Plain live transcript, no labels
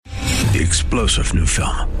the explosive new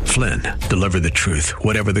film, Flynn, Deliver the Truth,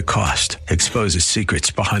 Whatever the Cost, exposes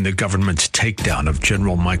secrets behind the government's takedown of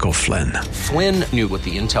General Michael Flynn. Flynn knew what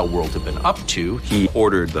the intel world had been up to. He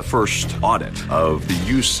ordered the first audit of the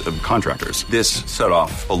use of contractors. This set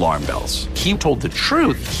off alarm bells. He told the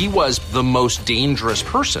truth. He was the most dangerous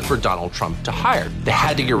person for Donald Trump to hire. They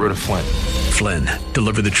had to get rid of Flynn. Flynn,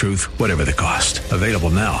 Deliver the Truth, Whatever the Cost. Available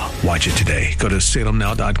now. Watch it today. Go to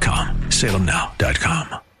salemnow.com.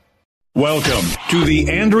 salemnow.com. Welcome to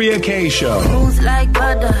the Andrea Kaye Show. Smooth like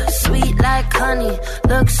butter, sweet like honey.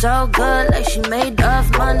 Looks so good like she made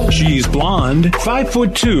of money. She's blonde,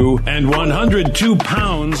 5'2", and 102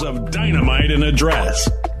 pounds of dynamite in a dress.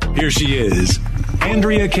 Here she is,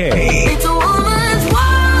 Andrea Kaye. It's a woman's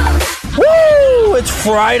world. Woo! It's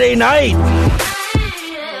Friday night.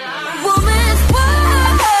 Woman's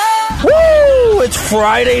world. Woo! It's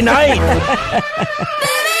Friday night.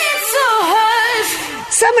 Baby, it's so hush.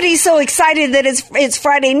 Somebody's so excited that it's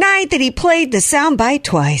Friday night that he played the soundbite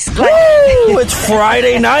twice. Woo! It's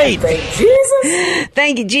Friday night.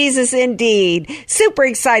 Thank you, Jesus, indeed. Super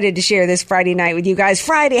excited to share this Friday night with you guys.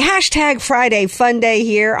 Friday, #Friday Fun Day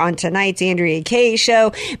here on tonight's Andrea Kaye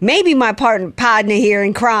Show. Maybe my partner here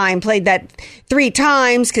in crime played that 3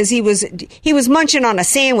 times because he was munching on a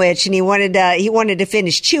sandwich and he wanted to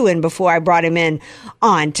finish chewing before I brought him in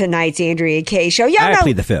on tonight's Andrea Kaye Show. I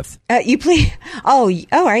plead the 5th. You plead? Oh,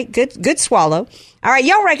 all right. Good swallow. All right,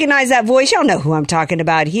 y'all recognize that voice. Y'all know who I'm talking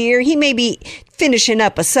about here. He may be finishing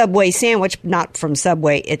up a Subway sandwich, not from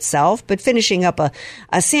Subway itself, but finishing up a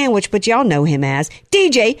sandwich, but y'all know him as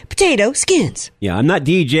DJ Potato Skins. Yeah, I'm not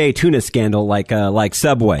DJ Tuna Scandal like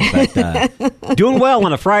Subway, but doing well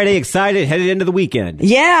on a Friday, excited, headed into the weekend.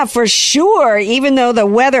 Yeah, for sure. Even though the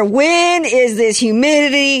weather, when is this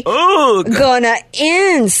humidity gonna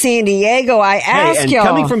end, San Diego? I ask y'all.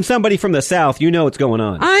 Coming from somebody from the South, you know what's going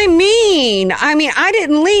on. I mean, I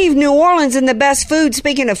didn't leave New Orleans in the best food,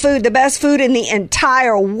 speaking of food, the best food in the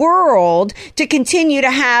entire world to continue to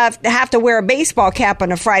have to wear a baseball cap on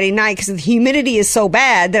a Friday night because the humidity is so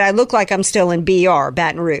bad that I look like I'm still in BR,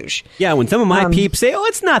 Baton Rouge. Yeah, when some of my peeps say, oh,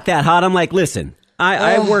 it's not that hot, I'm like, listen.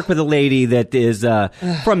 I work with a lady that is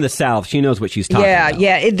from the South. She knows what she's talking about.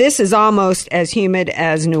 Yeah. This is almost as humid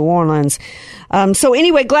as New Orleans. So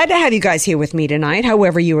anyway, glad to have you guys here with me tonight,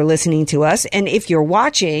 however you are listening to us. And if you're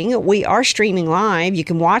watching, we are streaming live. You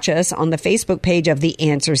can watch us on the Facebook page of the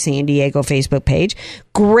Answer San Diego Facebook page.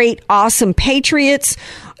 Great, awesome Patriots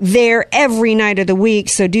there every night of the week.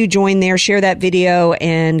 So do join there, share that video,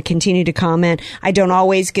 and continue to comment. I don't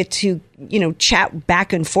always get to chat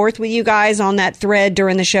back and forth with you guys on that thread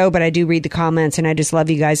during the show, but I do read the comments, and I just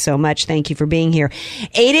love you guys so much. Thank you for being here.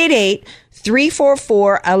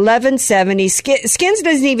 888-344-1170. Skins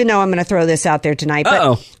doesn't even know I'm going to throw this out there tonight,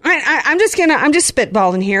 but I'm just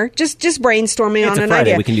spitballing here, just brainstorming on an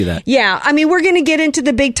Friday. idea. We can do that. Yeah, we're going to get into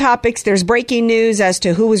the big topics. There's breaking news as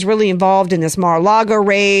to who was really involved in this Mar-a-Lago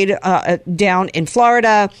raid down in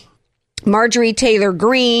Florida. Marjorie Taylor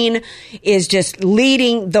Greene is just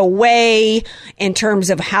leading the way in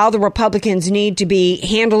terms of how the Republicans need to be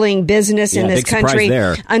handling business in this country.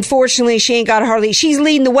 There. Unfortunately, she ain't got she's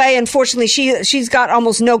leading the way. Unfortunately, she's got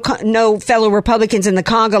almost no fellow Republicans in the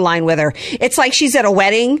conga line with her. It's like she's at a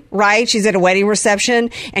wedding, right? She's at a wedding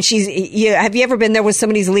reception, and have you ever been there when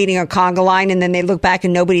somebody's leading a conga line and then they look back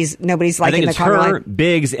and nobody's like in the conga line? I think it's her,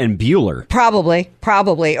 Biggs, and Bueller.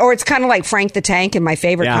 Probably. Or it's kind of like Frank the Tank in my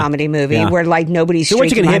favorite comedy movie. Yeah. Where like nobody's. So what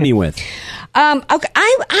you gonna hit me with? Okay,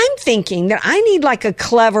 I'm thinking that I need like a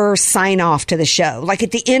clever sign off to the show, like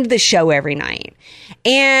at the end of the show every night,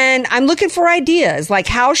 and I'm looking for ideas. Like,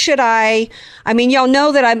 how should I mean, y'all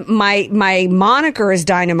know that my moniker is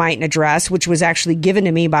Dynamite in a Dress, which was actually given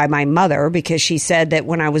to me by my mother because she said that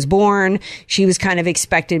when I was born, she was kind of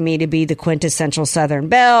expecting me to be the quintessential Southern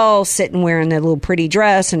belle, sitting wearing the little pretty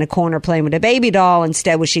dress in a corner playing with a baby doll.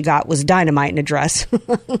 Instead, what she got was Dynamite in a Dress.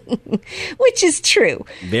 Which is true.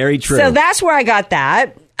 Very true. So that's where I got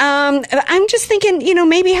that. I'm just thinking,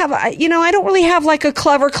 maybe I don't really have like a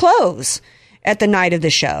clever close at the night of the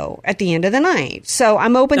show, at the end of the night. So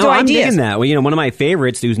I'm open to ideas. I'm digging that. Well, one of my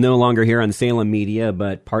favorites, who's no longer here on Salem Media,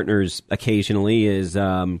 but partners occasionally, is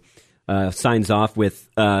signs off with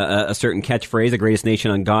a certain catchphrase, the greatest nation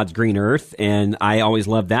on God's green earth. And I always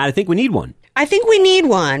love that. I think we need one. I think we need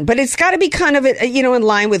one, but it's got to be kind of, in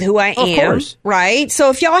line with who I am. Of course. Right? So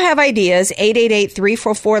if y'all have ideas,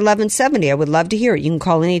 888-344-1170. I would love to hear it. You can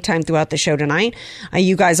call anytime throughout the show tonight.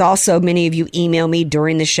 You guys also, many of you email me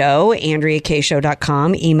during the show,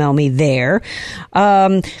 AndreaKShow.com. Email me there.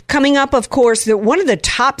 Coming up, of course, one of the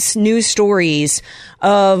top news stories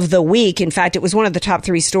of the week, in fact, it was one of the top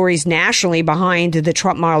 3 stories nationally behind the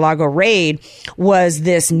Trump Mar-a-Lago raid, was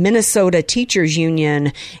this Minnesota Teachers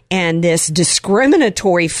Union and this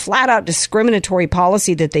flat out discriminatory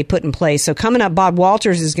policy that they put in place. So coming up, Bob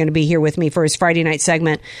Walters is going to be here with me for his Friday night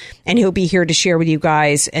segment, and he'll be here to share with you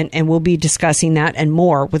guys, and we'll be discussing that and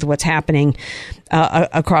more with what's happening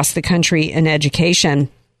across the country in education.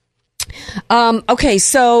 Okay,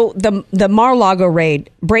 so the Mar-a-Lago raid,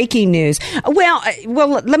 breaking news. Well,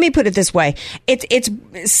 let me put it this way. It's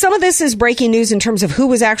some of this is breaking news in terms of who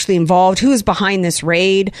was actually involved, who is behind this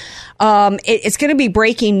raid. It's going to be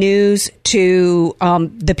breaking news to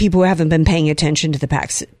the people who haven't been paying attention to the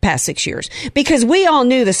past 6 years, because we all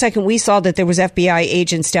knew the second we saw that there was FBI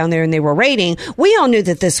agents down there and they were raiding, we all knew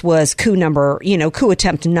that this was coup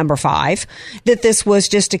attempt number 5, that this was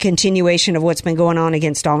just a continuation of what's been going on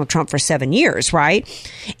against Donald Trump for 7 years, right?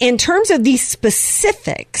 In terms of these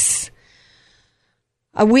specifics,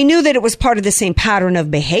 we knew that it was part of the same pattern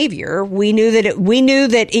of behavior. We knew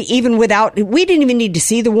that even without, we didn't even need to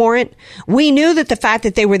see the warrant. We knew that the fact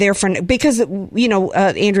that they were there because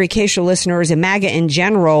Andrea Kaye Show listeners and MAGA in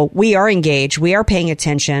general, we are engaged. We are paying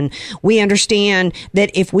attention. We understand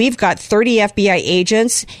that if we've got 30 FBI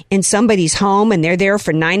agents in somebody's home and they're there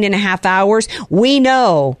for 9.5 hours, we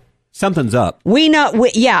know something's up. We know,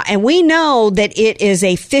 and we know that it is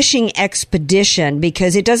a fishing expedition,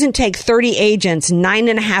 because it doesn't take 30 agents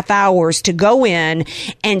 9.5 hours to go in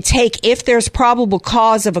and take, if there's probable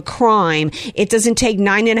cause of a crime, it doesn't take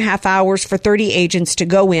 9.5 hours for 30 agents to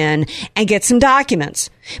go in and get some documents,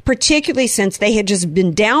 particularly since they had just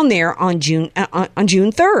been down there on June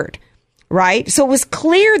 3rd. Right? So it was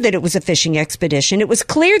clear that it was a fishing expedition. It was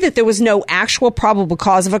clear that there was no actual probable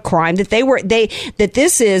cause of a crime, that that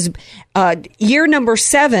this is year number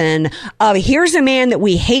 7 of here's a man that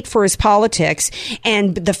we hate for his politics,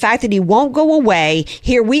 and the fact that he won't go away.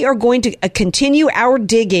 Here we are going to continue our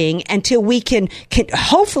digging until we can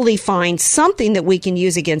hopefully find something that we can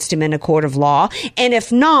use against him in a court of law. And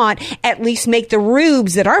if not, at least make the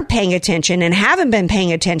rubes that aren't paying attention and haven't been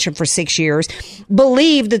paying attention for 6 years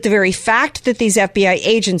believe that the very fact that these FBI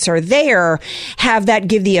agents are there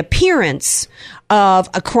give the appearance of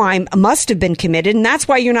a crime must have been committed. And that's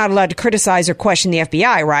why you're not allowed to criticize or question the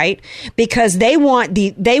FBI, right? Because they want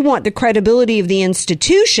the credibility of the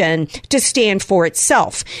institution to stand for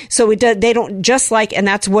itself. So they don't, just like, and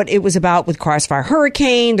that's what it was about with Crossfire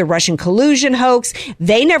Hurricane, the Russian collusion hoax.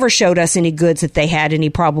 They never showed us any goods that they had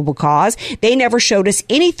any probable cause. They never showed us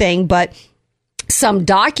anything but some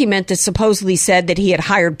document that supposedly said that he had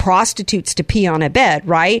hired prostitutes to pee on a bed,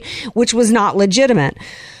 right? Which was not legitimate.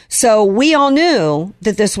 So we all knew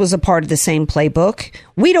that this was a part of the same playbook.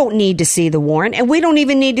 We don't need to see the warrant, and we don't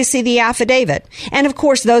even need to see the affidavit. And of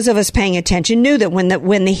course, those of us paying attention knew that when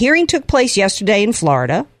the hearing took place yesterday in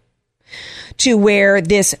Florida, to where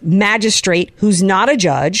this magistrate, who's not a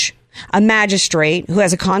judge, a magistrate who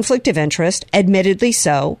has a conflict of interest, admittedly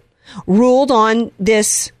so, ruled on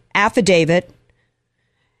this affidavit.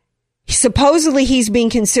 Supposedly he's being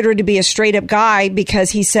considered to be a straight up guy because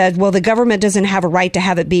he said, well, the government doesn't have a right to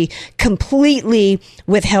have it be completely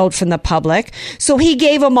withheld from the public. So he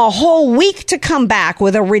gave him a whole week to come back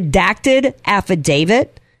with a redacted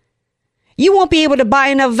affidavit. You won't be able to buy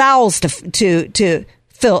enough vowels to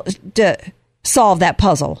solve that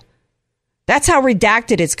puzzle. That's how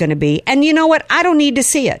redacted it's going to be. And you know what? I don't need to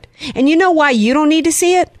see it. And you know why you don't need to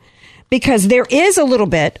see it? Because there is a little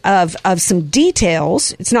bit of some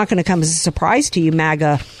details. It's not going to come as a surprise to you,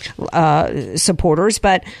 MAGA supporters,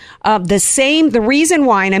 but the reason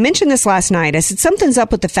why, and I mentioned this last night, I said something's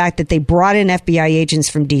up with the fact that they brought in FBI agents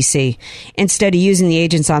from D.C. instead of using the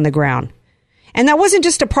agents on the ground. And that wasn't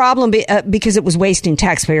just a problem because it was wasting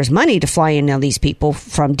taxpayers' money to fly in all these people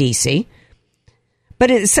from D.C.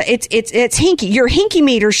 But it's hinky. Your hinky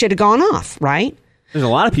meter should have gone off, right? There's a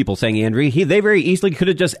lot of people saying, Andrea, they very easily could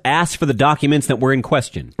have just asked for the documents that were in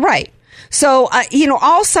question. Right. So,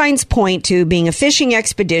 all signs point to being a fishing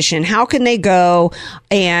expedition. How can they go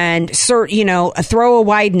and, throw a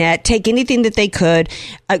wide net, take anything that they could,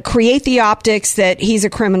 create the optics that he's a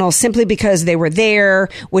criminal simply because they were there,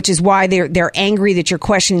 which is why they're angry that you're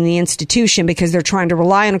questioning the institution, because they're trying to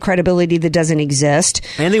rely on a credibility that doesn't exist.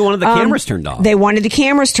 And they wanted the cameras turned off. They wanted the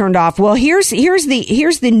cameras turned off. Well, here's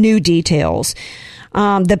the new details.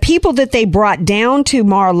 The people that they brought down to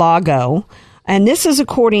Mar-a-Lago, And this is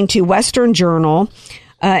according to Western Journal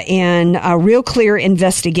and Real Clear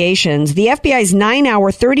Investigations. The FBI's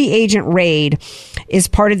 9-hour, 30-agent raid is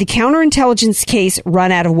part of the counterintelligence case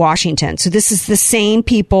run out of Washington. So this is the same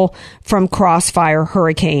people from Crossfire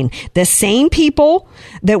Hurricane. The same people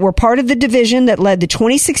that were part of the division that led the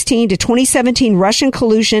 2016 to 2017 Russian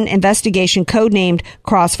collusion investigation codenamed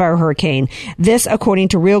Crossfire Hurricane. This, according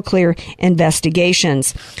to Real Clear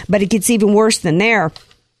Investigations. But it gets even worse than there.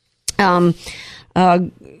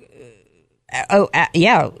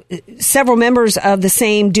 Several members of the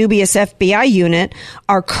same dubious FBI unit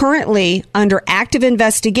are currently under active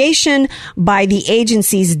investigation by the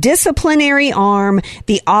agency's disciplinary arm,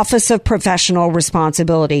 the Office of Professional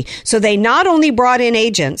Responsibility. So they not only brought in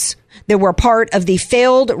agents that were part of the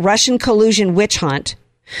failed Russian collusion witch hunt,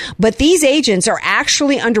 but these agents are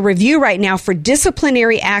actually under review right now for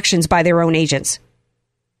disciplinary actions by their own agents.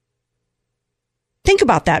 Think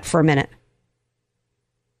about that for a minute.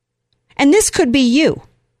 And this could be you.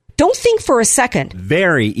 Don't think for a second.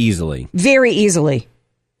 Very easily. Very easily.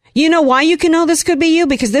 You know why you can know this could be you?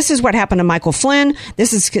 Because this is what happened to Michael Flynn.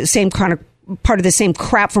 This is the same kind of part of the same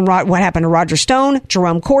crap from what happened to Roger Stone,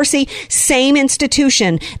 Jerome Corsi. Same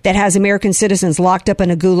institution that has American citizens locked up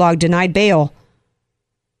in a gulag, denied bail,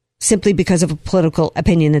 simply because of a political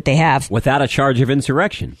opinion that they have. Without a charge of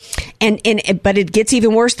insurrection. But it gets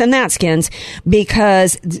even worse than that, Skins,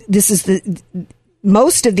 because this is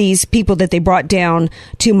most of these people that they brought down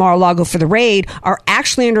to Mar-a-Lago for the raid are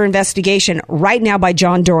actually under investigation right now by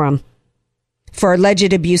John Durham for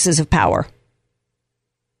alleged abuses of power.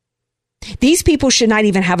 These people should not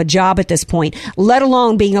even have a job at this point, let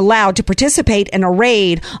alone being allowed to participate in a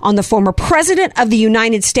raid on the former president of the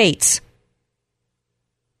United States.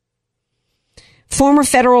 Former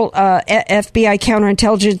federal FBI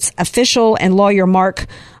counterintelligence official and lawyer Mark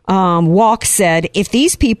Walk said, if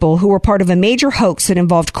these people who were part of a major hoax that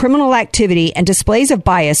involved criminal activity and displays of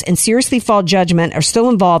bias and seriously flawed judgment are still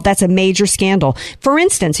involved, that's a major scandal. For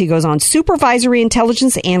instance, he goes on, supervisory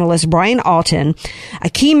intelligence analyst Brian Alton, a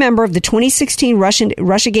key member of the 2016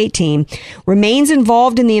 Russiagate team, remains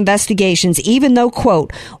involved in the investigations, even though,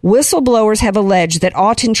 quote, whistleblowers have alleged that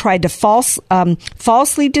Alton tried to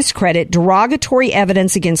falsely discredit derogatory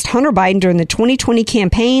evidence against Hunter Biden during the 2020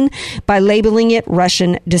 campaign by labeling it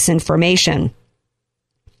Russian disinformation.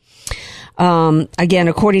 Again,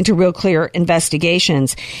 according to Real Clear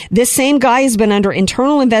Investigations, this same guy has been under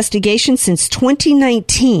internal investigation since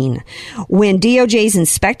 2019 when DOJ's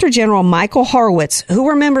Inspector General Michael Horowitz, who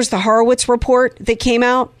remembers the Horowitz report that came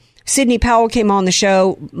out? Sidney Powell came on the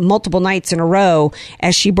show multiple nights in a row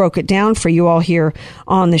as she broke it down for you all here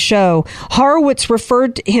on the show. Horowitz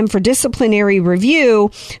referred to him for disciplinary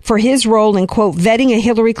review for his role in, quote, vetting a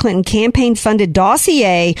Hillary Clinton campaign-funded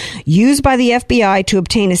dossier used by the FBI to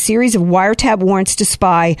obtain a series of wiretap warrants to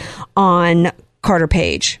spy on Carter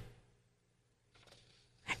Page.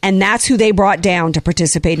 And that's who they brought down to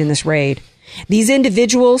participate in this raid. These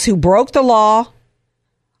individuals who broke the law,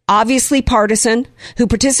 obviously partisan, who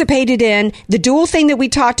participated in the dual thing that we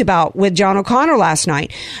talked about with John O'Connor last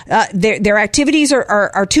night. Their activities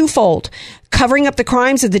are twofold: covering up the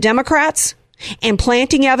crimes of the Democrats and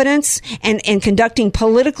planting evidence and conducting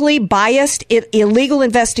politically biased, illegal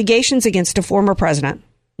investigations against a former president.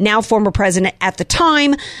 Now former president, at the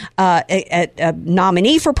time, a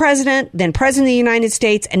nominee for president, then president of the United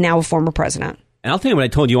States, and now a former president. And I'll tell you what I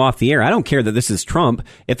told you off the air. I don't care that this is Trump.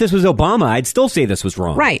 If this was Obama, I'd still say this was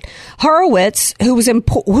wrong. Right. Horowitz, who was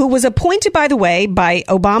appointed, by the way, by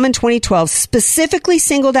Obama in 2012, specifically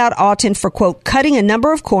singled out Alton for, quote, cutting a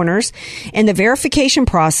number of corners in the verification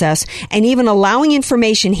process and even allowing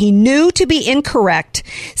information he knew to be incorrect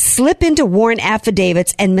slip into warrant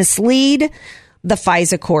affidavits and mislead the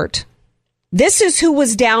FISA court. This is who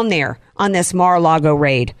was down there on this Mar-a-Lago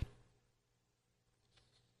raid.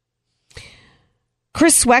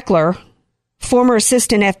 Chris Sweckler, former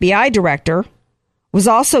assistant FBI director, was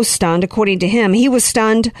also stunned. According to him, he was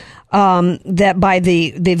stunned that by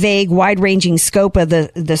the vague, wide-ranging scope of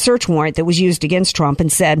the search warrant that was used against Trump, and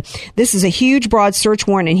said, this is a huge, broad search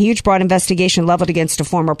warrant and huge, broad investigation leveled against a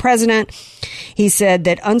former president. He said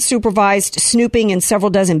that unsupervised snooping in several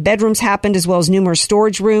dozen bedrooms happened, as well as numerous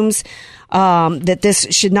storage rooms, that this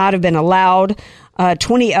should not have been allowed.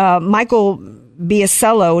 Michael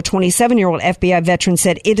Biasello, a 27-year-old FBI veteran,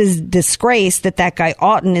 said it is a disgrace that guy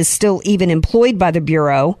Alton is still even employed by the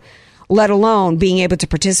Bureau, let alone being able to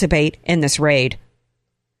participate in this raid.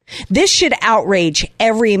 This should outrage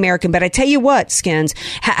every American. But I tell you what, Skins,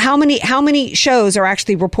 how many shows are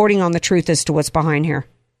actually reporting on the truth as to what's behind here?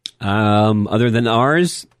 Other than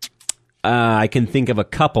ours, I can think of a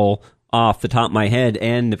couple off the top of my head,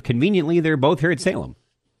 and conveniently, they're both here at Salem.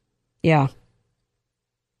 Yeah.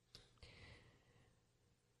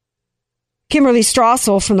 Kimberly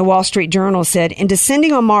Strassel from the Wall Street Journal said, in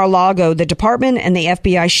descending on Mar-a-Lago, the department and the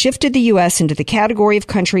FBI shifted the U.S. into the category of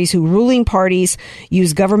countries whose ruling parties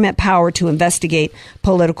use government power to investigate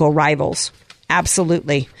political rivals.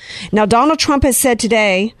 Absolutely. Now, Donald Trump has said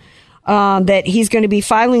today that he's going to be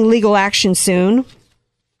filing legal action soon.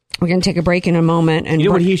 We're going to take a break in a moment. And you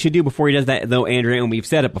know what he should do before he does that, though, Andrea? And we've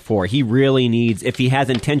said it before. He really needs, if he has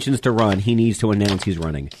intentions to run, he needs to announce he's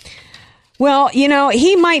running. Well, you know,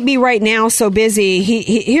 he might be right now so busy.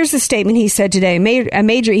 Here's the statement he said today.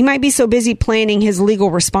 He might be so busy planning his legal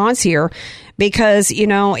response here because, you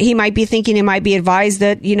know, he might be thinking, it might be advised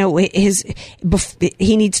that, you know,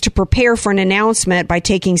 he needs to prepare for an announcement by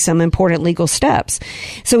taking some important legal steps.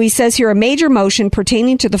 So he says here, a major motion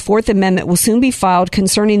pertaining to the Fourth Amendment will soon be filed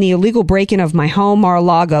concerning the illegal break-in of my home,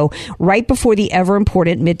 Mar-a-Lago, right before the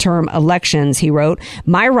ever-important midterm elections, he wrote.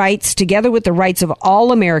 My rights, together with the rights of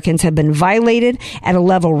all Americans, have been violated at a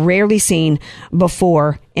level rarely seen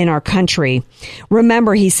before in our country.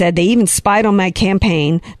 Remember, he said, they even spied on my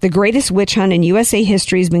campaign. The greatest witch hunt in USA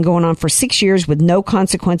history has been going on for 6 years with no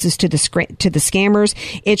consequences to the scammers.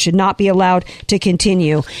 It should not be allowed to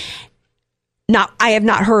continue. Now, I have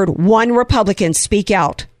not heard one Republican speak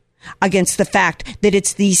out against the fact that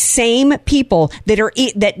it's these same people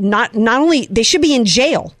that not only they should be in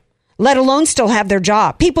jail, let alone still have their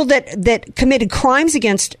job. People that committed crimes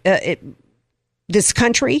against this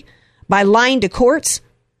country by lying to courts,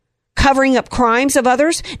 covering up crimes of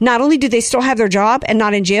others. Not only do they still have their job and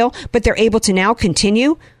not in jail, but they're able to now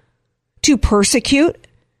continue to persecute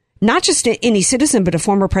not just any citizen, but a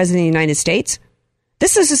former president of the United States.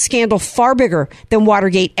 This is a scandal far bigger than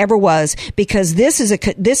Watergate ever was, because this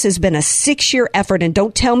has been a 6-year effort. And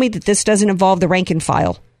don't tell me that this doesn't involve the rank and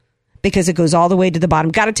file, because it goes all the way to the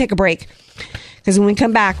bottom. Got to take a break, because when we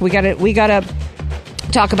come back, we got to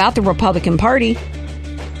talk about the Republican Party.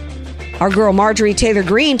 Our girl Marjorie Taylor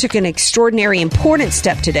Greene took an extraordinary, important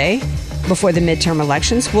step today before the midterm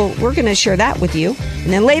elections. Well, we're going to share that with you.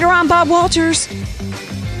 And then later on, Bob Walters.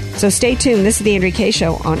 So stay tuned. This is the Andrea Kaye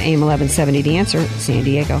Show on AM 1170, The Answer, San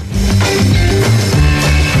Diego.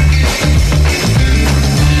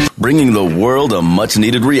 Bringing the world a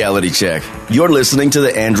much-needed reality check. You're listening to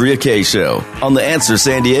The Andrea Kaye Show on The Answer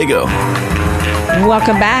San Diego.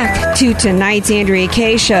 Welcome back to tonight's Andrea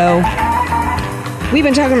Kaye Show. We've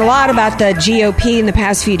been talking a lot about the GOP in the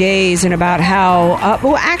past few days and about how,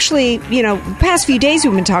 past few days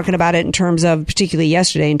we've been talking about it in terms of, particularly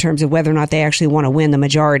yesterday, in terms of whether or not they actually want to win the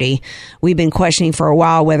majority. We've been questioning for a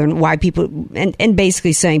while why people, and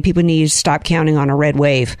basically saying people need to stop counting on a red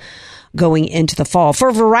wave going into the fall for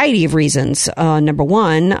a variety of reasons. Number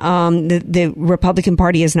one, the Republican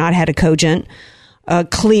Party has not had a cogent,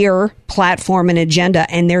 clear platform and agenda,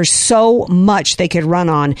 and there's so much they could run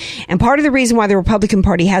on. And part of the reason why the Republican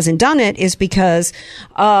Party hasn't done it is because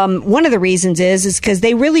one of the reasons is because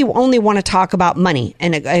they really only want to talk about money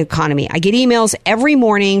and economy. I get emails every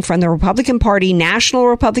morning from the Republican Party, National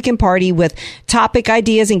Republican Party, with topic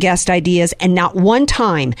ideas and guest ideas, and not one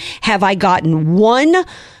time have I gotten one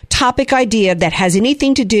topic idea that has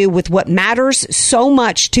anything to do with what matters so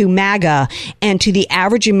much to MAGA and to the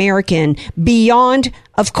average American beyond,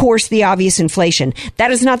 of course, the obvious inflation.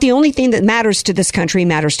 That is not the only thing that matters to this country,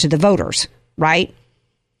 matters to the voters, right?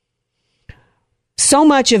 So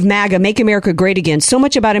much of MAGA, Make America Great Again, so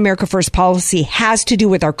much about America First policy has to do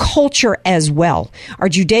with our culture as well. Our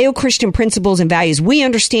Judeo-Christian principles and values. We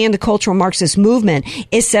understand the cultural Marxist movement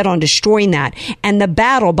is set on destroying that. And the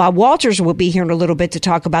battle, Bob Walters will be here in a little bit to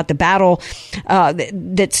talk about the battle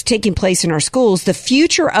that's taking place in our schools. The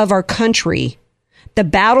future of our country, the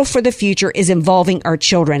battle for the future, is involving our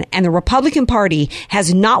children. And the Republican Party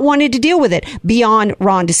has not wanted to deal with it beyond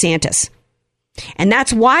Ron DeSantis. And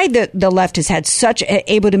that's why the left has had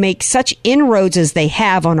able to make such inroads as they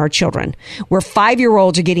have on our children, where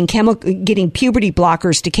 5-year-olds are getting puberty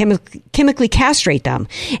blockers to chemically castrate them.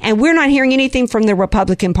 And we're not hearing anything from the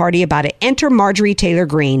Republican Party about it. Enter Marjorie Taylor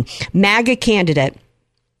Greene, MAGA candidate.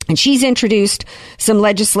 And she's introduced some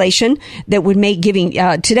legislation that would make giving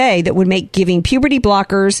puberty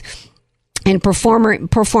blockers and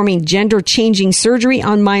performing gender changing surgery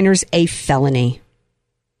on minors a felony.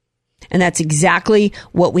 And that's exactly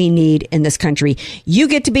what we need in this country. You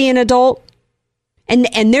get to be an adult,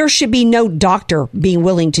 and there should be no doctor being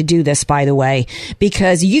willing to do this, by the way,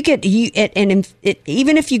 because even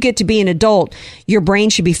if you get to be an adult, your brain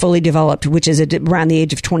should be fully developed, which is around the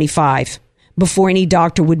age of 25, before any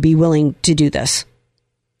doctor would be willing to do this.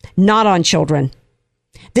 Not on children.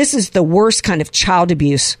 This is the worst kind of child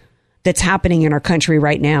abuse that's happening in our country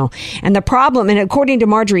right now. And the problem, and according to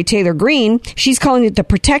Marjorie Taylor Greene, she's calling it the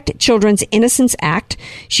Protect Children's Innocence Act.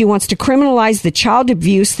 She wants to criminalize the child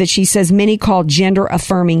abuse that she says many call gender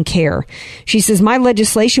affirming care. She says, my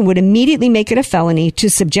legislation would immediately make it a felony to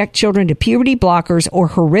subject children to puberty blockers or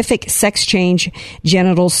horrific sex change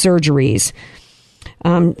genital surgeries.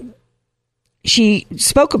 She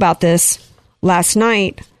spoke about this last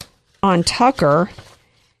night on Tucker.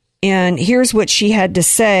 And here's what she had to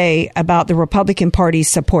say about the Republican Party's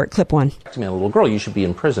support. Clip one. To me, a little girl, you should be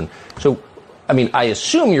in prison. So, I mean, I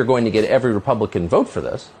assume you're going to get every Republican vote for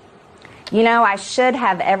this. You know, I should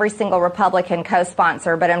have every single Republican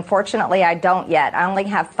co-sponsor, but unfortunately I don't yet. I only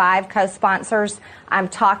have 5 co-sponsors. I'm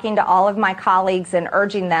talking to all of my colleagues and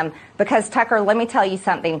urging them because, Tucker, let me tell you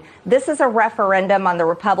something. This is a referendum on the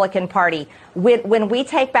Republican Party. When we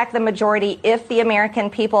take back the majority, if the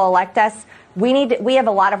American people elect us, we have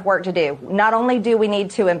a lot of work to do. Not only do we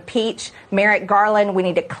need to impeach Merrick Garland, we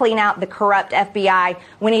need to clean out the corrupt FBI.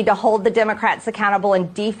 We need to hold the Democrats accountable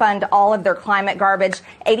and defund all of their climate garbage,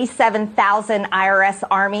 87,000 IRS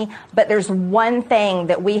army. But there's one thing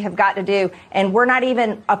that we have got to do, and we're not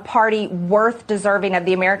even a party worth deserving of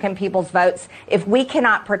the American people's votes if we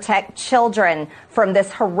cannot protect children from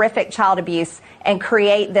this horrific child abuse and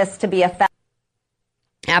create this to be a felony.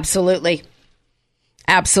 Absolutely.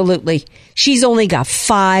 Absolutely. She's only got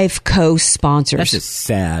 5 co-sponsors. That's just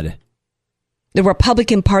sad. The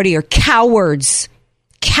Republican Party are cowards.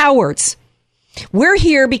 Cowards. We're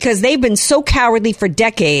here because they've been so cowardly for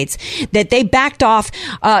decades that they backed off.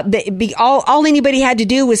 All anybody had to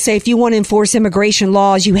do was say, if you want to enforce immigration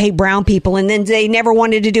laws, you hate brown people. And then they never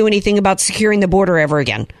wanted to do anything about securing the border ever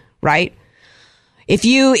again. Right? If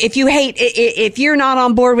you're not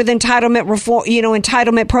on board with entitlement reform,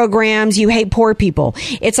 entitlement programs, you hate poor people.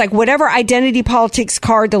 It's like whatever identity politics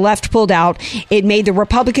card the left pulled out, it made the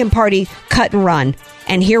Republican Party cut and run.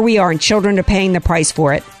 And here we are, and children are paying the price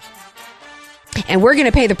for it. And we're going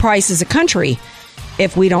to pay the price as a country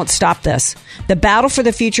if we don't stop this. The battle for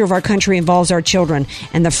the future of our country involves our children.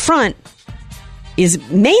 And the front is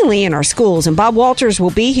mainly in our schools. And Bob Walters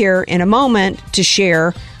will be here in a moment to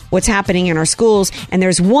share what's happening in our schools. And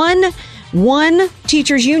there's one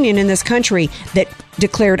teachers union in this country that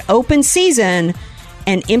declared open season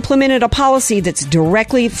and implemented a policy that's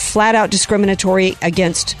directly flat out discriminatory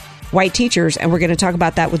against white teachers. And we're going to talk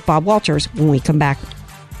about that with Bob Walters when we come back.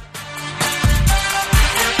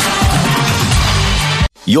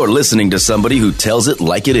 You're listening to somebody who tells it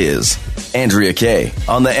like it is. Andrea Kaye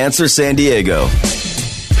on The Answer San Diego.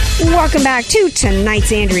 Welcome back to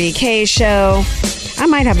tonight's Andrea Kaye Show. I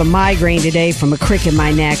might have a migraine today from a crick in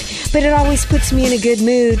my neck, but it always puts me in a good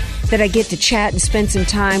mood that I get to chat and spend some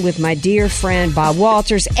time with my dear friend Bob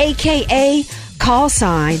Walters, a.k.a. call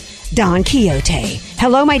sign Don Quixote.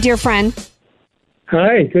 Hello, my dear friend.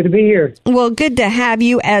 Hi, good to be here. Well, good to have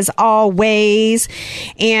you as always.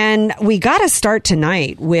 And we got to start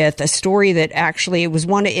tonight with a story that actually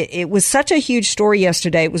it was such a huge story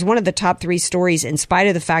yesterday. It was one of the top 3 stories in spite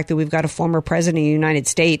of the fact that we've got a former president of the United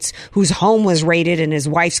States whose home was raided and his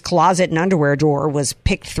wife's closet and underwear drawer was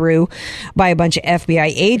picked through by a bunch of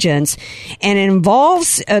FBI agents. And it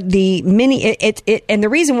involves and the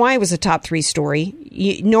reason why it was a top 3 story,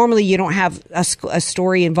 normally you don't have a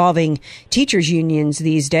story involving teachers unions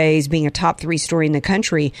these days being a top 3 story in the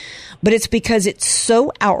country, but it's because it's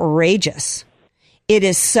so outrageous. It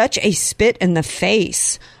is such a spit in the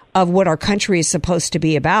face of what our country is supposed to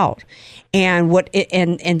be about, and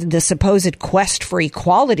the supposed quest for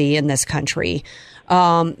equality in this country.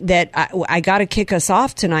 That I got to kick us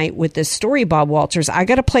off tonight with this story, Bob Walters. I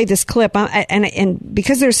got to play this clip, and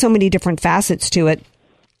because there's so many different facets to it.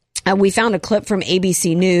 We found a clip from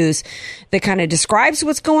ABC News that kind of describes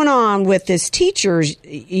what's going on with this teachers,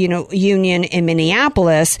 union in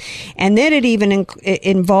Minneapolis. And then it even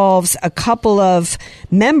involves a couple of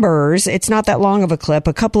members. It's not that long of a clip.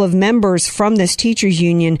 A couple of members from this teachers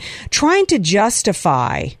union trying to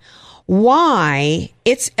justify why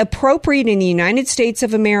it's appropriate in the United States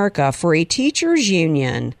of America for a teachers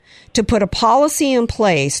union to put a policy in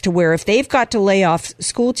place to where if they've got to lay off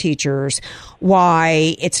school teachers,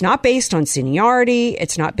 why it's not based on seniority,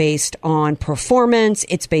 it's not based on performance,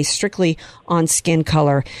 it's based strictly on skin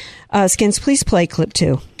color. Skins, please play clip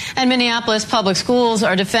 2. And Minneapolis public schools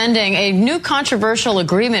are defending a new controversial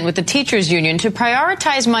agreement with the teachers union to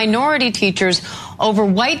prioritize minority teachers over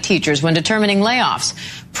white teachers when determining layoffs.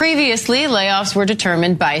 Previously, layoffs were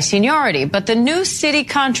determined by seniority, but the new city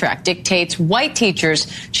contract dictates white teachers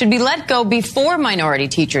should be let go before minority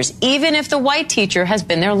teachers, even if the white teacher has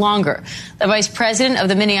been there longer. The vice president of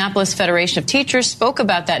the Minneapolis Federation of Teachers spoke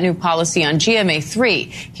about that new policy on GMA3.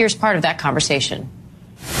 Here's part of that conversation.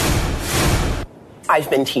 I've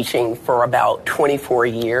been teaching for about 24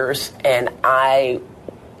 years, and I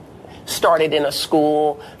started in a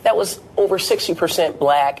school that was over 60%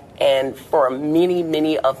 black, and for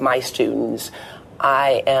many of my students,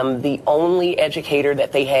 I am the only educator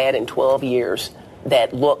that they had in 12 years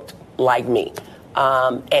that looked like me.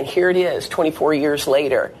 And here it is, 24 years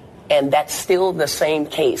later, and that's still the same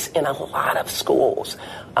case in a lot of schools.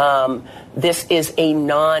 This is a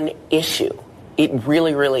non-issue. It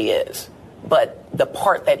really is. But the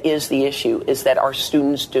part that is the issue is that our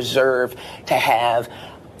students deserve to have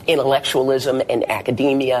intellectualism and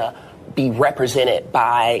academia be represented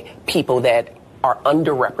by people that are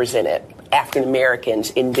underrepresented, African Americans,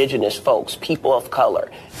 indigenous folks, people of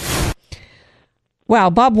color. Wow,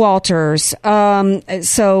 Bob Walters.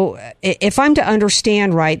 So if I'm to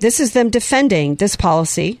understand right, this is them defending this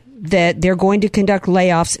policy that they're going to conduct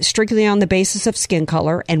layoffs strictly on the basis of skin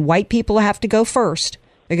color, and white people have to go first.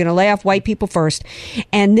 They're going to lay off white people first.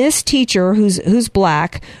 And this teacher who's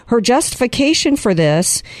black, her justification for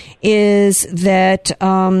this is that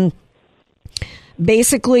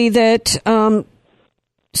basically that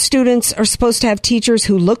students are supposed to have teachers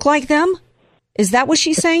who look like them. Is that what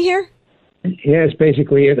she's saying here? Yes,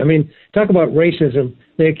 basically it. I mean, talk about racism.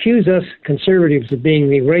 They accuse us conservatives of being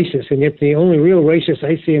the racists, and yet the only real racists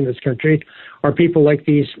I see in this country are people like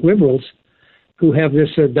these liberals who have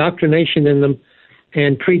this indoctrination in them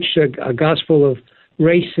and preach a gospel of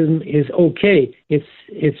racism is okay.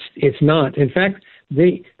 It's not. In fact,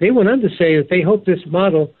 they went on to say that they hope this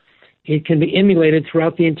model it can be emulated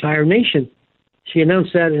throughout the entire nation. She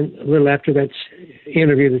announced that a little after that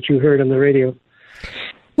interview that you heard on the radio.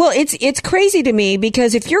 Well, it's crazy to me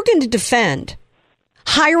because if you're going to defend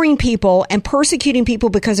hiring people and persecuting people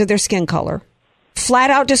because of their skin color, flat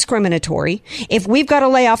out discriminatory, if we've got to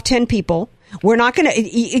lay off 10 people, we're not going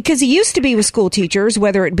to, because it used to be with school teachers,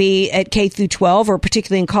 whether it be at K through 12 or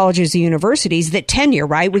particularly in colleges or universities, that tenure,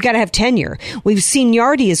 right? We got to have tenure.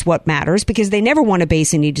 Seniority is what matters because they never want to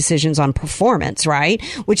base any decisions on performance, right?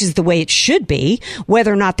 Which is the way it should be.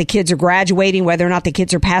 Whether or not the kids are graduating, whether or not the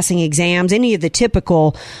kids are passing exams, any of the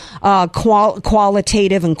typical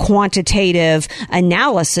qualitative and quantitative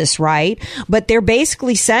analysis, right? But they're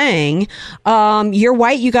basically saying, you're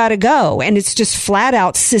white, you got to go. And it's just flat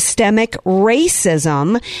out systemic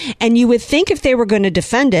racism. And you would think if they were going to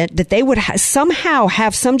defend it, that they would somehow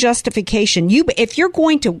have some justification. If you're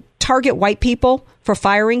going to target white people for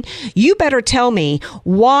firing, you better tell me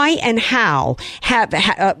why and how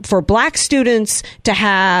for black students to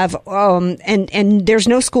have, and there's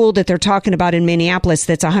no school that they're talking about in Minneapolis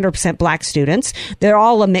that's 100% black students. They're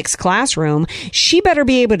all a mixed classroom. She better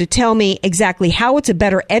be able to tell me exactly how it's a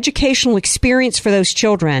better educational experience for those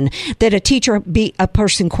children that a teacher be a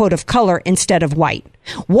person, quote, of color instead of white.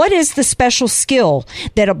 What is the special skill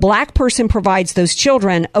that a black person provides those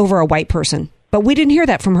children over a white person? But we didn't hear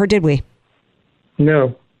that from her, did we?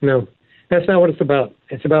 No. That's not what it's about.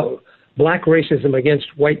 It's about black racism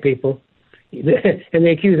against white people. And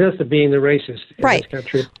they accuse us of being the racist in this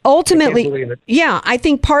country. Ultimately, I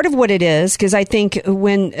think part of what it is, because I think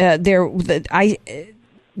when there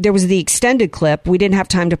was the extended clip, we didn't have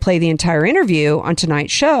time to play the entire interview on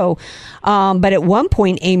tonight's show. But at one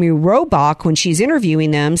point, Amy Robach, when she's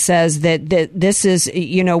interviewing them, says that this is,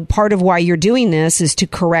 part of why you're doing this is to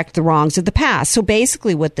correct the wrongs of the past. So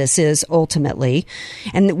basically what this is ultimately,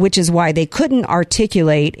 and which is why they couldn't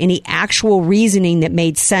articulate any actual reasoning that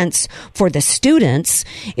made sense for the students,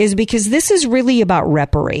 is because this is really about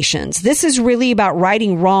reparations. This is really about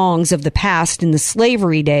righting wrongs of the past in the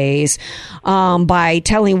slavery days, by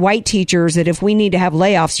telling white teachers that if we need to have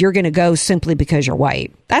layoffs, you're going to go simply because you're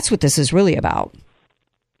white. That's what this is really about.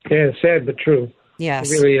 Yeah, sad but true. Yes.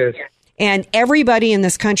 It really is. And everybody in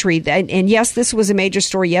this country, and yes, this was a major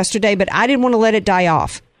story yesterday, but I didn't want to let it die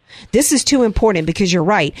off. This is too important because you're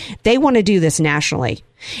right. They want to do this nationally.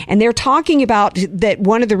 And they're talking about that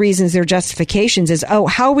one of the reasons their justifications is,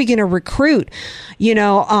 how are we going to recruit,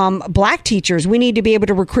 black teachers? We need to be able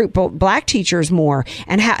to recruit black teachers more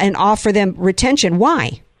and offer them retention.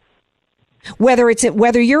 Why? Whether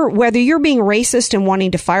you're being racist and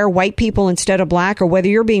wanting to fire white people instead of black, or whether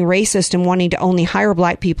you're being racist and wanting to only hire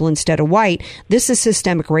black people instead of white, this is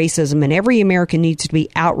systemic racism, and every American needs to be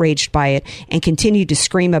outraged by it and continue to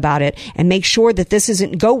scream about it and make sure that this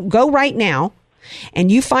isn't go right now.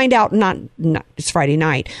 And you find out, not it's Friday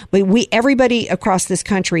night, but everybody across this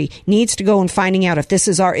country needs to go and finding out if this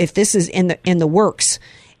is in the works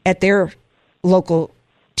at their local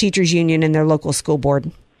teachers union and their local school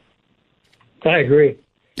board. I agree.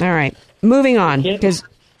 All right. Moving on.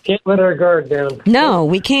 Can't let our guard down. No,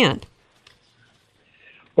 we can't.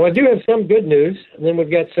 Well, I do have some good news, and then we've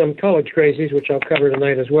got some college crazies, which I'll cover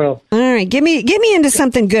tonight as well. All right. Get me into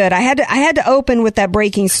something good. I had to open with that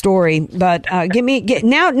breaking story, but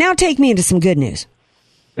now take me into some good news.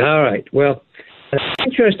 All right. Well, an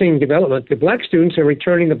interesting development. The black students are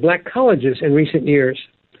returning to black colleges in recent years,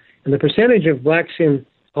 and the percentage of blacks in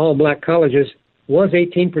all black colleges was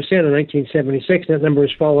 18% in 1976. That number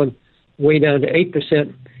has fallen way down to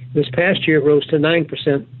 8%. This past year, it rose to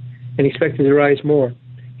 9% and expected to rise more.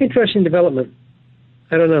 Interesting development.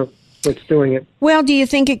 I don't know what's doing it. Well, do you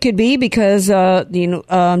think it could be because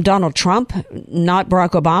Donald Trump, not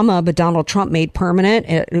Barack Obama, but Donald Trump made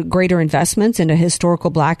permanent greater investments into historical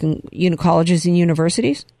black colleges and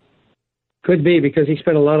universities? Could be, because he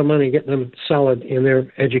spent a lot of money getting them solid in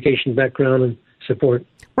their education background and support.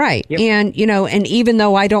 Right. Yep. And, and even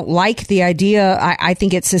though I don't like the idea, I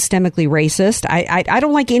think it's systemically racist. I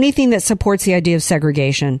don't like anything that supports the idea of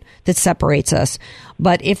segregation that separates us.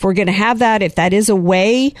 But if we're going to have that, if that is a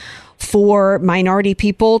way for minority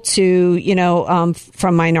people to,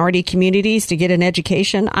 from minority communities to get an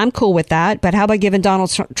education, I'm cool with that. But how about giving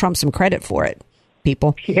Donald Trump some credit for it,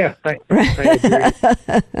 people? Yeah, I agree.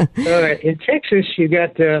 All right. In Texas, you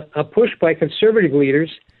got a push by conservative leaders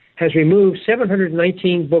has removed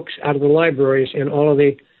 719 books out of the libraries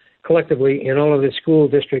collectively in all of the school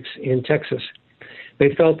districts in Texas.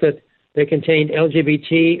 They felt that they contained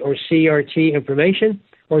LGBT or CRT information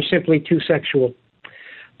or simply too sexual.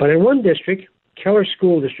 But in one district, Keller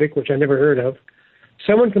School District, which I never heard of,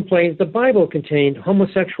 someone complained the Bible contained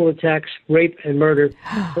homosexual attacks, rape, and murder.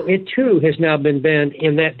 So it too has now been banned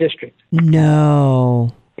in that district.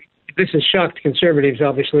 No. This has shocked conservatives,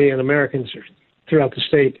 obviously, and Americans throughout the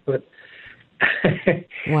state, but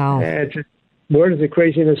wow, where does the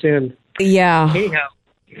craziness end? Yeah. Anyhow,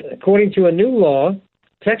 according to a new law,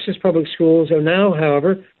 Texas public schools are now,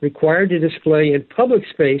 however, required to display in public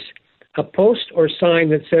space a post or sign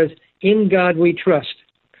that says, "In God We Trust."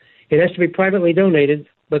 It has to be privately donated,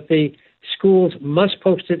 but the schools must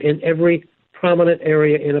post it in every prominent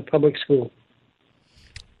area in a public school.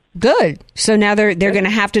 Good. So now they're going to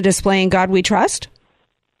have to display "In God We Trust"?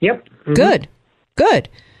 Yep. Mm-hmm. Good.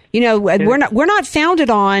 We're founded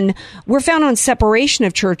on separation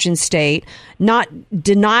of church and state, not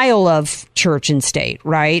denial of church and state,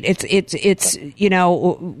 right?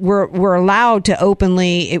 We're allowed to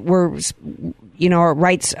openly, our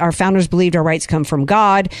rights, our founders believed our rights come from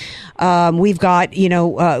God. We've got,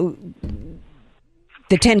 the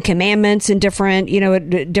Ten Commandments in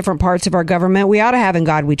different parts of our government. We ought to have "In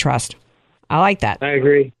God We Trust." I like that. I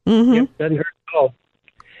agree. Mm-hmm. Yep, doesn't hurt at all.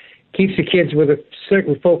 Keeps the kids with a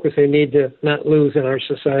certain focus they need to not lose in our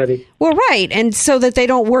society. Well, right, and so that they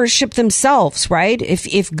don't worship themselves, right?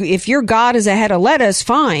 If your God is a head of lettuce,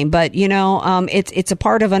 fine, but it's a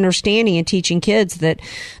part of understanding and teaching kids that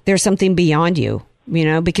there's something beyond you.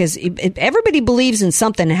 Because everybody believes in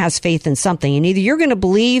something and has faith in something, and either you're going to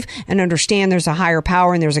believe and understand there's a higher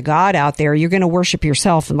power and there's a God out there, or you're going to worship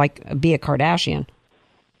yourself and be a Kardashian.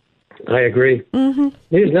 I agree. Mm-hmm.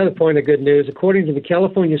 Here's another point of good news. According to the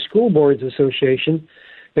California School Boards Association,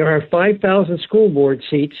 there are 5,000 school board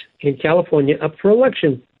seats in California up for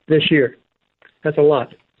election this year. That's a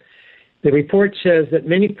lot. The report says that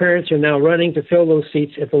many parents are now running to fill those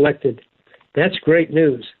seats if elected. That's great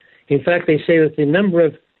news. In fact, they say that the number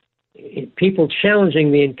of people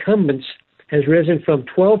challenging the incumbents has risen from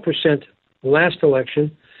 12% last election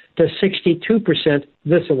to 62%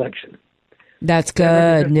 this election. That's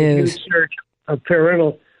good news. A huge surge of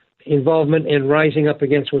parental involvement and rising up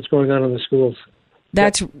against what's going on in the schools.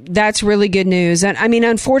 That's really good news. And I mean,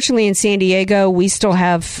 unfortunately, in San Diego, we still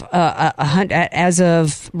have, as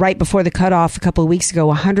of right before the cutoff a couple of weeks ago,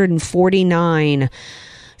 149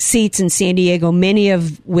 seats in San Diego, many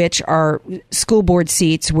of which are school board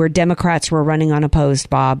seats where Democrats were running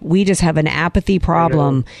unopposed, Bob. We just have an apathy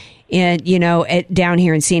problem. And, down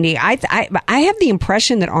here in San Diego, I have the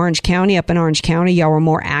impression that up in Orange County, y'all were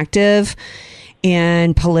more active.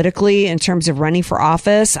 and politically in terms of running for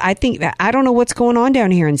office. I think that I don't know what's going on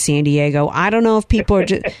down here in San Diego. I don't know if people are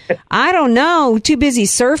just, I don't know, too busy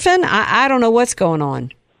surfing. I don't know what's going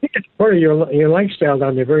on. It's part of your lifestyle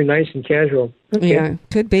down there, very nice and casual. Okay. Yeah,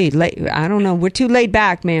 could be. I don't know. We're too laid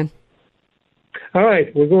back, man. All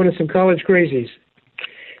right, we're going to some college crazies.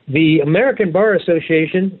 The American Bar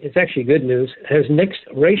Association, it's actually good news, has nixed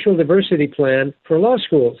racial diversity plan for law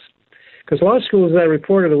schools. Because law schools, as I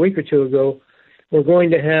reported a week or two ago, were going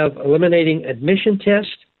to have eliminating admission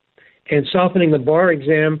tests and softening the bar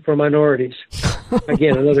exam for minorities.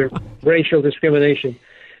 Again, another racial discrimination.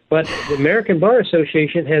 But the American Bar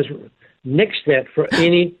Association has nixed that for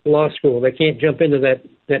any law school. They can't jump into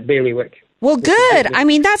that bailiwick. Well, good. I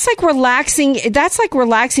mean, that's like relaxing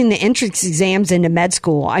the entrance exams into med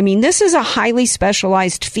school. I mean, this is a highly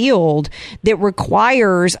specialized field that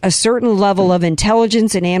requires a certain level of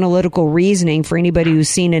intelligence and analytical reasoning. For anybody who's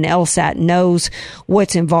seen an LSAT knows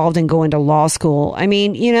what's involved in going to law school. I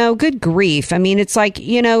mean, good grief. I mean, it's like,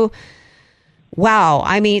 wow.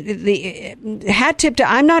 I mean, the hat tip to,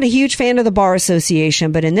 I'm not a huge fan of the Bar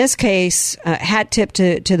Association, but in this case, hat tip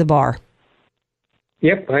to the bar.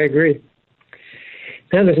 Yep, I agree.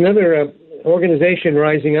 Now, there's another organization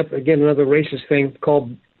rising up, again, another racist thing,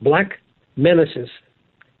 called Black Menaces.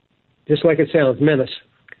 Just like it sounds, menace.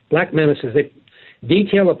 Black Menaces. They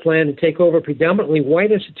detail a plan to take over predominantly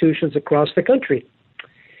white institutions across the country.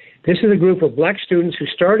 This is a group of black students who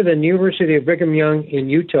started at the University of Brigham Young in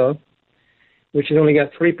Utah, which has only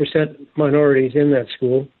got 3% minorities in that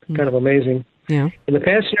school. Kind of amazing. Yeah. In the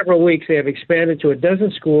past several weeks, they have expanded to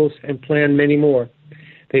 12 schools and plan many more.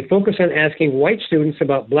 They focus on asking white students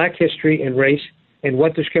about black history and race and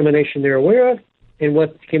what discrimination they're aware of and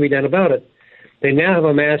what can be done about it. They now have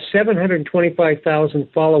amassed 725,000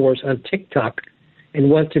 followers on TikTok and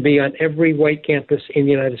want to be on every white campus in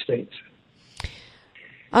the United States.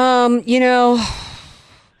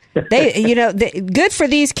 Good for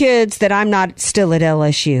these kids that I'm not still at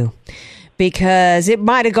LSU. Because it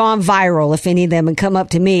might have gone viral if any of them had come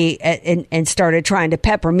up to me and started trying to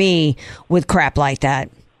pepper me with crap like that.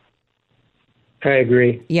 I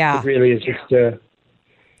agree. Yeah. It really is just kind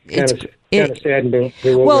of sad and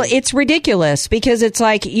bewildering. Well, it's ridiculous because it's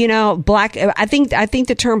like, black. I think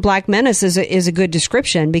the term black menace is a good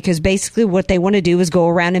description because basically what they want to do is go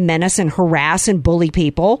around and menace and harass and bully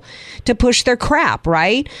people to push their crap,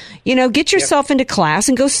 right? Get yourself into class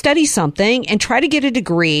and go study something and try to get a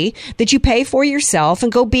degree that you pay for yourself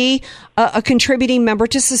and go be a contributing member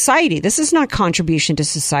to society. This is not contribution to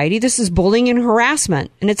society. This is bullying and harassment,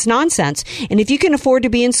 and it's nonsense. And if you can afford to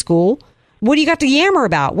be in school, what do you got to yammer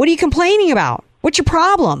about? What are you complaining about? What's your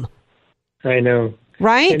problem? I know.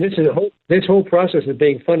 Right? And this whole process is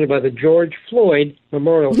being funded by the George Floyd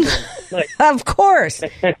Memorial Fund. Of course.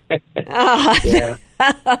 Yeah.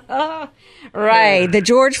 Right. The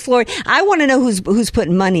George Floyd. I want to know who's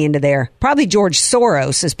putting money into there. Probably George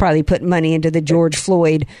Soros is probably putting money into the George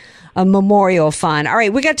Floyd Memorial Fund. All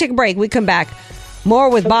right. We got to take a break. We come back.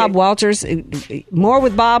 More with Bob Walters. More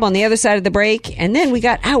with Bob on the other side of the break. And then we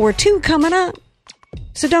got hour 2 coming up.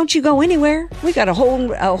 So don't you go anywhere. We got a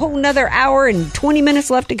whole another hour and 20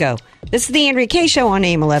 minutes left to go. This is the Andrea Kaye Show on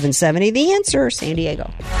AM 1170. The Answer, San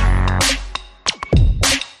Diego.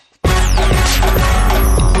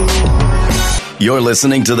 You're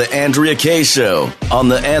listening to the Andrea Kaye Show on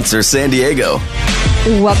The Answer San Diego.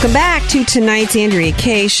 Welcome back to tonight's Andrea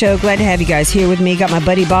Kaye Show. Glad to have you guys here with me. Got my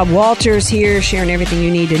buddy Bob Walters here, sharing everything you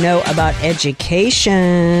need to know about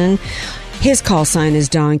education. His call sign is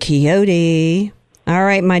Don Quixote. All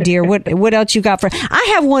right, my dear, what else you got for?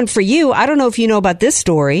 I have one for you. I don't know if you know about this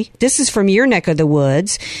story. This is from your neck of the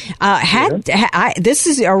woods. This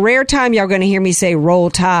is a rare time y'all going to hear me say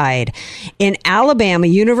 "Roll Tide." In Alabama,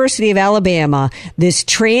 University of Alabama, this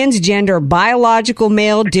transgender biological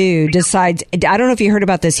male dude decides. I don't know if you heard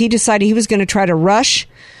about this. He decided he was going to try to rush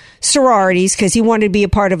sororities because he wanted to be a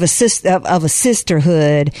part of a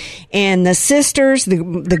sisterhood, and the sisters,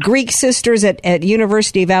 the Greek sisters at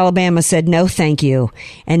University of Alabama said no thank you,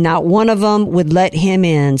 and not one of them would let him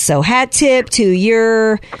in. So hat tip to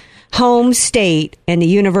your home state and the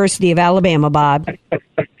University of Alabama, Bob.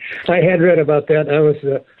 I had read about that. I was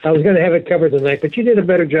going to have it covered tonight, but you did a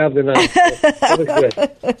better job than I. That was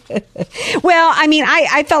good. Well, I mean,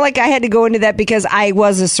 I felt like I had to go into that because I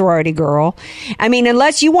was a sorority girl. I mean,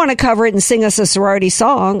 unless you want to cover it and sing us a sorority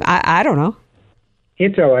song, I don't know.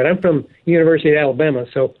 It's all right. I'm from University of Alabama,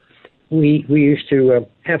 so we used to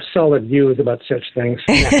have solid views about such things.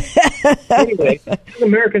 Anyway,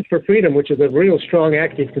 Americans for Freedom, which is a real strong,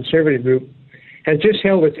 active conservative group, has just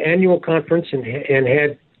held its annual conference and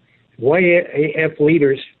had YAF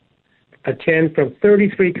leaders attend from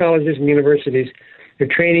 33 colleges and universities. They're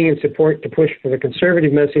training and support to push for the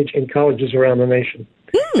conservative message in colleges around the nation.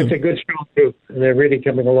 It's a good, strong group, and they're really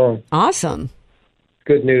coming along. Awesome.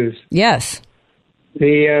 Good news. Yes.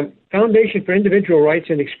 The Foundation for Individual Rights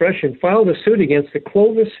and Expression filed a suit against the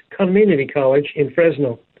Clovis Community College in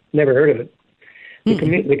Fresno. Never heard of it. The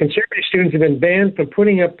conservative students have been banned from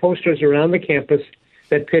putting up posters around the campus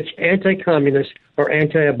that pitch anti-communist or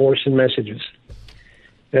anti-abortion messages.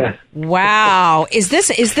 Yeah. Wow. Is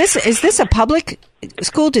this a public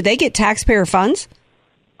school? Do they get taxpayer funds?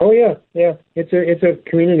 Oh yeah. It's a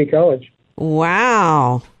community college.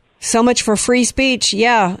 Wow. So much for free speech.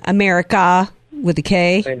 Yeah, America with a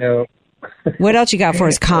K. I know. What else you got for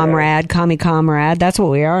us, comrade? Commie comrade. That's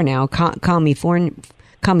what we are now. California.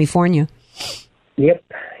 Yep.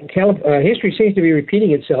 History seems to be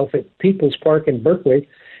repeating itself at People's Park in Berkeley.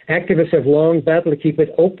 Activists have long battled to keep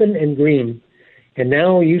it open and green. And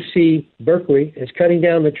now UC Berkeley is cutting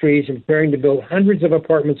down the trees and preparing to build hundreds of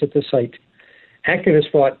apartments at the site.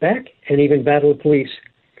 Activists fought back and even battled police.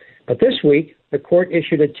 But this week, the court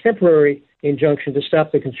issued a temporary injunction to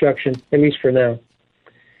stop the construction, at least for now.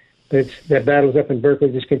 That battle's up in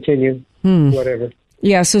Berkeley, just continue, whatever.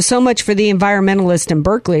 Yeah, so much for the environmentalist in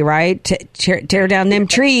Berkeley, right? Tear down them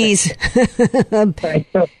trees. I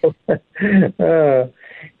know.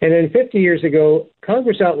 And then 50 years ago,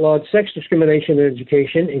 Congress outlawed sex discrimination in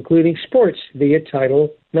education, including sports, via Title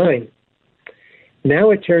IX. Now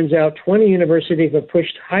it turns out 20 universities have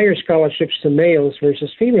pushed higher scholarships to males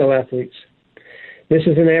versus female athletes. This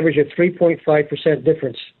is an average of 3.5%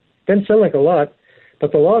 difference. Doesn't sound like a lot,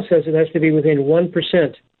 but the law says it has to be within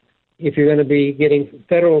 1% if you're going to be getting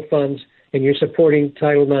federal funds and you're supporting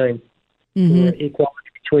Title IX, equality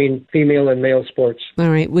between female and male sports. All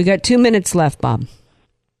right. We got 2 minutes left, Bob.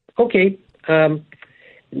 Okay.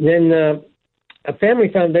 Then a family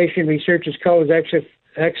foundation researches college access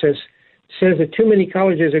says that too many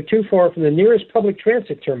colleges are too far from the nearest public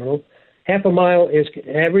transit terminal. Half a mile is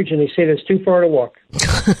average, and they say that's too far to walk.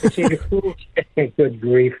 They say the schools, good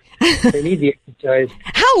grief, they need the exercise.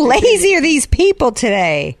 How lazy are these people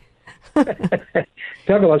today? Talk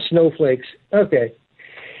about snowflakes. Okay.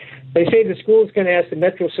 They say the schools can ask the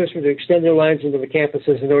metro system to extend their lines into the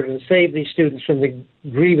campuses in order to save these students from the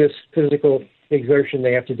grievous physical exertion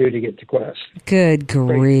they have to do to get to class. Good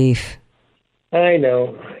grief. I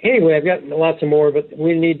know. Anyway, I've got lots of more, but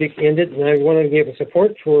we need to end it, and I wanted to give a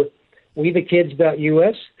support for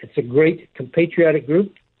WeTheKids.us. It's a great patriotic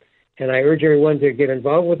group, and I urge everyone to get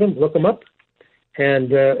involved with them. Look them up, and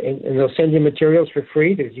they'll send you materials for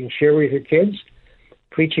free that you can share with your kids,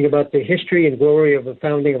 preaching about the history and glory of the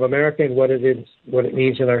founding of America and what it is, what it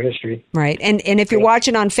means in our history. Right. And if you're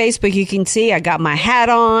watching on Facebook, you can see I got my hat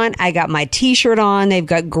on. I got my T-shirt on. They've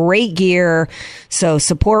got great gear. So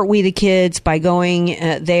support We the Kids by going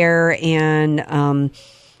there and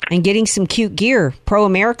getting some cute gear.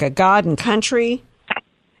 Pro-America, God and country.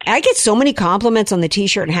 I get so many compliments on the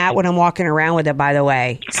T-shirt and hat when I'm walking around with it, by the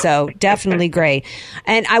way. So definitely great.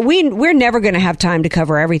 And we're never going to have time to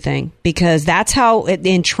cover everything because that's how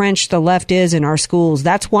entrenched the left is in our schools.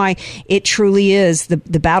 That's why it truly is the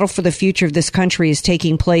battle for the future of this country is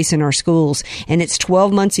taking place in our schools. And it's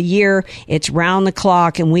 12 months a year. It's round the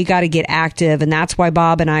clock, and we got to get active. And that's why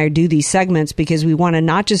Bob and I do these segments, because we want to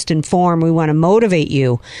not just inform, we want to motivate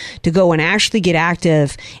you to go and actually get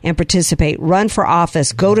active and participate. Run for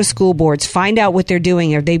office. Go to school boards, find out what they're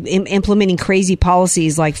doing. Are they implementing crazy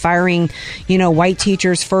policies like firing, white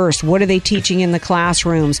teachers first? What are they teaching in the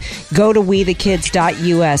classrooms? Go to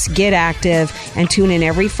WeTheKids.us, get active, and tune in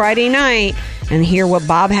every Friday night and hear what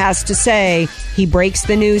Bob has to say. He breaks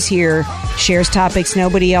the news here, shares topics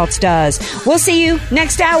nobody else does. We'll see you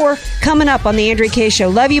next hour coming up on the Andrea Kaye Show.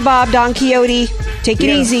 Love you, Bob. Don Quixote. Take it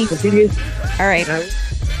easy. All right.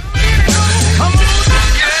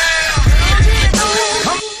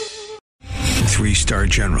 Three-star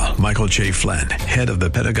General Michael J. Flynn, head of the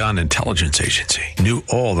Pentagon Intelligence Agency, knew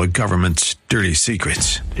all the government's dirty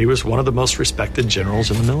secrets. He was one of the most respected generals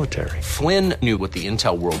in the military. Flynn knew what the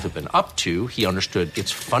intel world had been up to. He understood its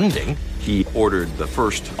funding. He ordered the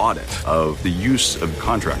first audit of the use of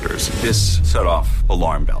contractors. This set off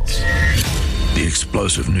alarm bells. The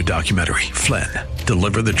explosive new documentary, Flynn,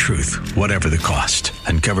 Deliver the Truth, Whatever the Cost,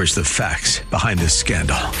 uncovers the facts behind this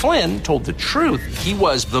scandal. Flynn told the truth. He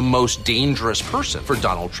was the most dangerous person for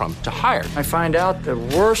Donald Trump to hire. I find out the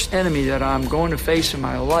worst enemy that I'm going to face in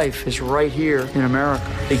my life is right here in America.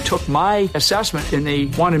 They took my assessment and they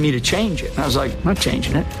wanted me to change it. And I was like, I'm not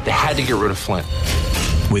changing it. They had to get rid of Flynn.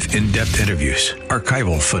 with in-depth interviews,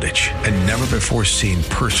 archival footage, and never-before-seen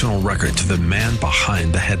personal records of the man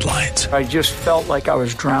behind the headlines. I just felt like I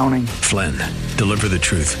was drowning. Flynn, deliver the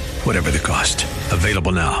truth, whatever the cost.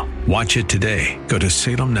 Available now. Watch it today. Go to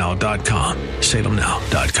salemnow.com.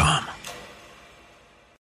 salemnow.com.